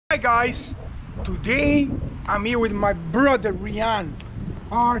Hi guys, today I'm here with my brother Rian.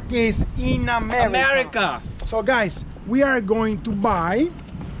 Our case in America. So guys, we are going to buy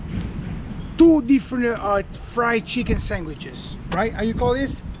two different fried chicken sandwiches, right? How you call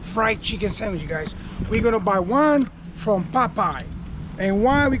this? Fried chicken sandwich, guys. We're gonna buy one from Popeye, and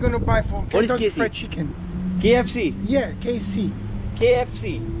one we're gonna buy from Kentucky Fried Chicken. KFC. Yeah, KC.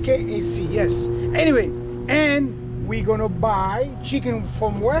 KFC. KAC, yes. Anyway, and we're gonna buy chicken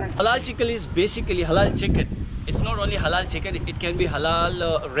from where? Halal chicken is basically halal chicken. It's not only halal chicken, it can be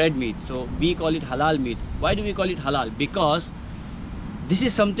halal red meat. So we call it halal meat. Why do we call it halal? Because this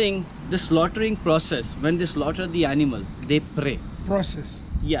is something, the slaughtering process, when they slaughter the animal, they pray. Process.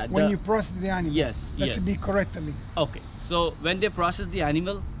 Yeah. When you process the animal. Yes. Let's yes. be correctly. Okay. So when they process the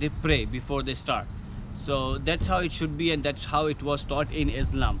animal, they pray before they start. So that's how it should be, and that's how it was taught in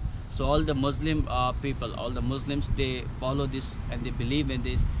Islam. So all the Muslim people, all the Muslims, they follow this and they believe in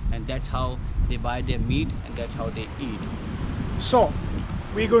this, and that's how they buy their meat and that's how they eat. So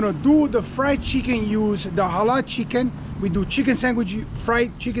we're gonna do the fried chicken, use the halal chicken. We do chicken sandwich,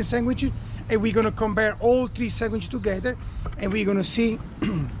 fried chicken sandwiches, and we're gonna compare all three sandwiches together, and we're gonna see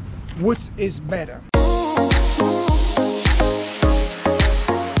which is better.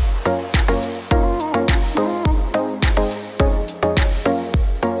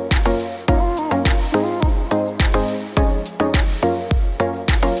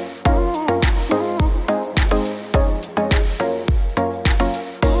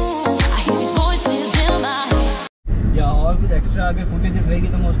 Extra अगर footages रहेगी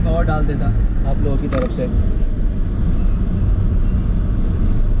तो मैं उसमें और डाल देता आप लोगों की तरफ से.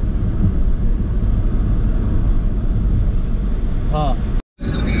 हाँ.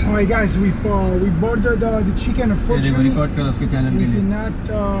 Alright guys, we bought the chicken. Unfortunately, we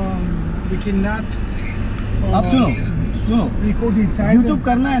cannot. अब सुनो record inside. YouTube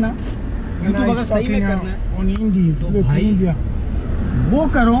करना है ना? YouTube अगर सही में करना है on India. तो Look, भाई India. वो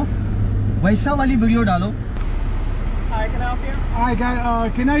करो, वैसा वाली वीडियो डालो. Hi, can I help you? Hi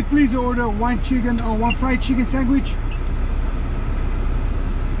guys, can I please order one chicken or one fried chicken sandwich?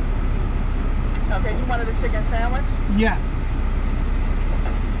 Okay, you wanted a chicken sandwich? Yeah.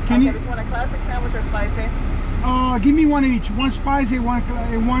 Can you want a classic sandwich or spicy? Give me one each. One spicy, one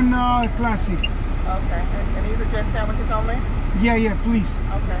classic. Okay, and these are just sandwiches only? Yeah, please.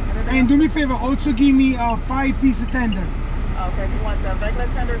 Okay. And do me a favor, also give me 5-piece tender. Okay, do you want the regular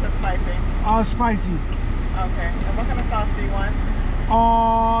tenders or spicy? Spicy. Okay, and what kind of sauce do you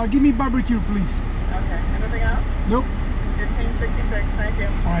want? Give me barbecue, please. Okay, anything else? Nope. 1566, thank you.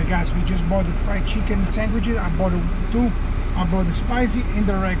 Alright guys, we just bought the fried chicken sandwiches. I bought two. I bought the spicy and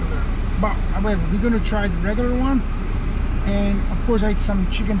the regular. But however, we're gonna try the regular one. And of course I ate some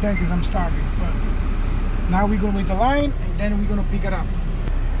chicken tenders, I'm starving. But now we're gonna wait the line and then we're gonna pick it up.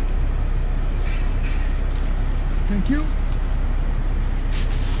 Thank you.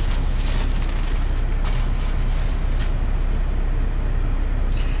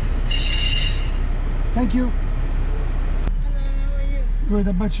 Thank you. Hello, how are you? Good,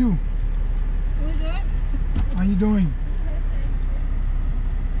 how about you? Good. How you doing?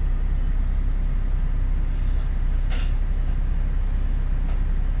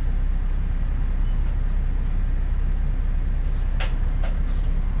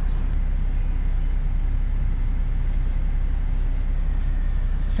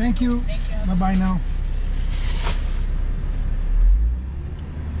 Thank you. Bye-bye now.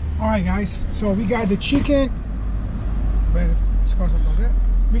 Alright guys, so we got the chicken.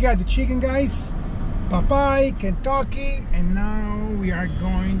 We got the chicken, guys. Popeye, Kentucky, and now we are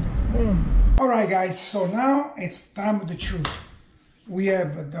going home. Alright guys, so now it's time of the truth. We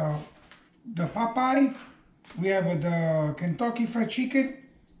have the Popeye, we have the Kentucky Fried Chicken,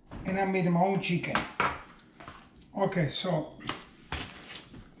 and I made my own chicken. Okay, so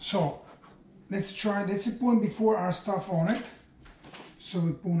let's put before our stuff on it. So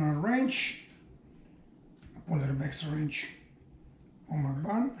we put our ranch. I put a little bit extra ranch on my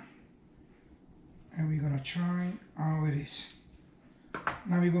bun, and we're gonna try how it is.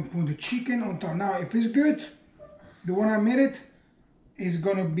 Now we're gonna put the chicken on top. Now if it's good, the one I made it is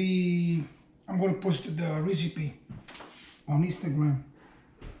gonna be, I'm gonna post the recipe on Instagram.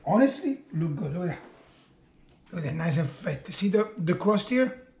 Honestly, look good. Look at that. Look at that, nice and fat. See the crust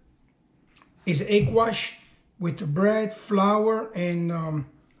here is egg wash with the bread, flour, and a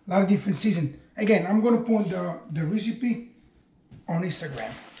lot of different season. Again, I'm gonna put the recipe on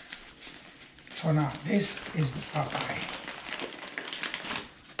Instagram. So now this is the Popeye.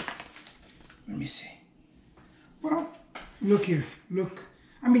 Let me see. Well, look here, look.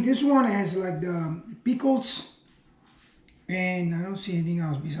 I mean, this one has like the pickles And I don't see anything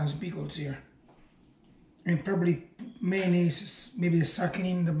else besides pickles here. And probably mayonnaise, maybe a sucking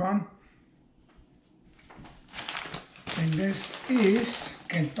in the bun. And this is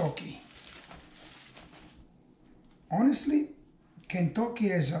Kentucky. Honestly, Kentucky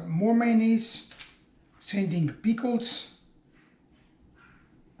has more mayonnaise, same thing, pickles.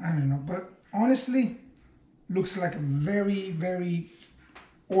 I don't know, but honestly, looks like very, very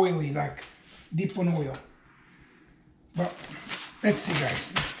oily, like deep on oil. But let's see,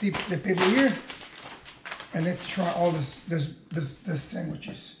 guys. Let's dip the paper here, and let's try all the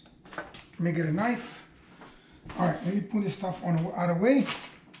sandwiches. Make it a knife. All right, let me put this stuff on out of the way.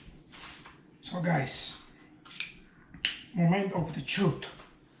 So, guys, moment of the truth.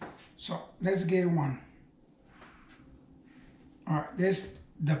 So let's get one. All right, there's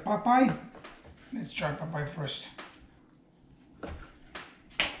the Popeye. Let's try Popeye first.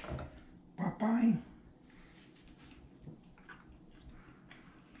 Popeye.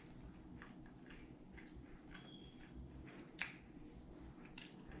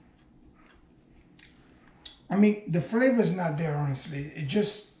 I mean, the flavor is not there, honestly. It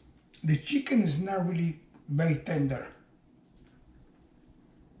just, the chicken is not really very tender.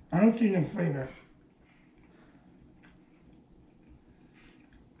 I don't see no flavor.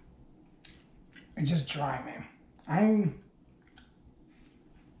 It's just dry, man. I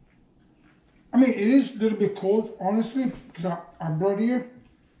mean, it is a little bit cold, honestly, because I brought it here.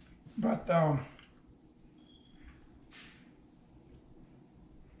 But,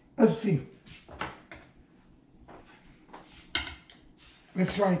 let's see.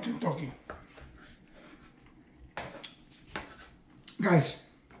 Let's try Kentucky. Guys,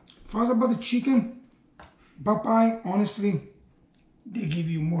 first about the chicken, Popeye, honestly, they give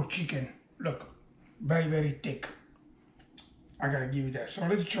you more chicken. Look, very, very thick. I gotta give you that. So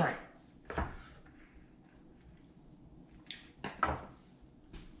let's try.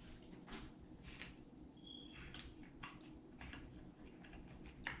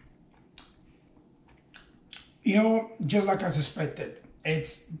 You know, just like I suspected,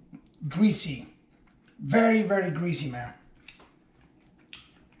 it's greasy. Very, very greasy, man.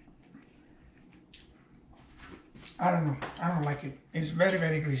 I don't know. I don't like it. It's very,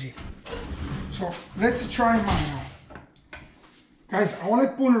 very greasy. So let's try mine now. Guys, I want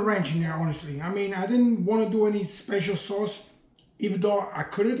to put a ranch in there, honestly. I mean, I didn't want to do any special sauce, even though I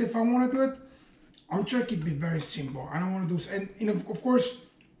could if I wanted to do it. I'm trying to keep it very simple. I don't want to do, and you know, of course,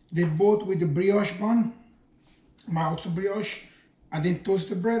 they both with the brioche bun. My also brioche. I didn't toast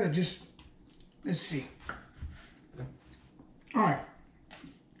the bread. I just, let's see. All right,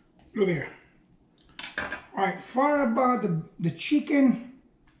 look here. All right, far about the chicken,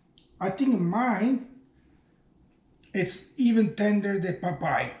 I think mine, it's even tender than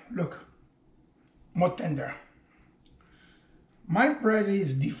Popeye. Look, more tender. My bread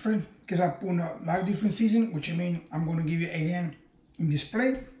is different because I put a lot of different season, which I mean I'm going to give you again in this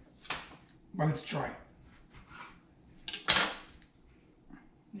plate. But let's try.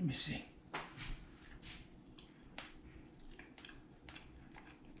 Let me see.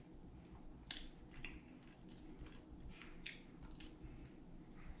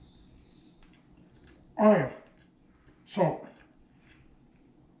 All right, so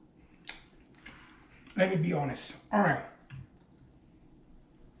let me be honest. All right,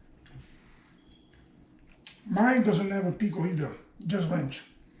 mine doesn't have a pickle either, just ranch.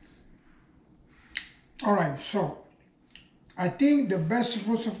 All right, so I think the best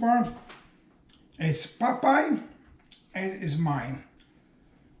so far is Popeye and is mine,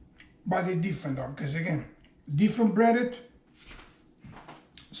 but they're different though, because again, different breaded.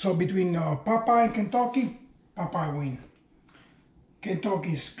 So between Popeye and Kentucky, Popeye win.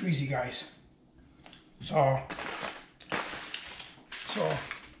 Kentucky is greasy, guys. So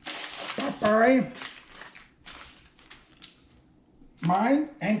Popeye, mine,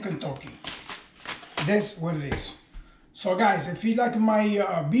 and Kentucky. That's what it is. So guys, if you like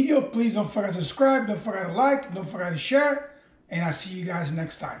my video, please don't forget to subscribe, don't forget to like, don't forget to share, and I'll see you guys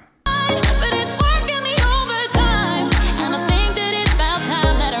next time. But it's working me overtime, and I think that it's about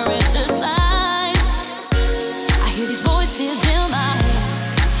time that I read the signs. I hear these voices in my head.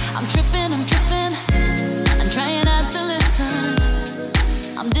 I'm tripping, I'm trying not to listen.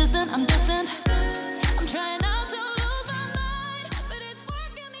 I'm distant, I'm trying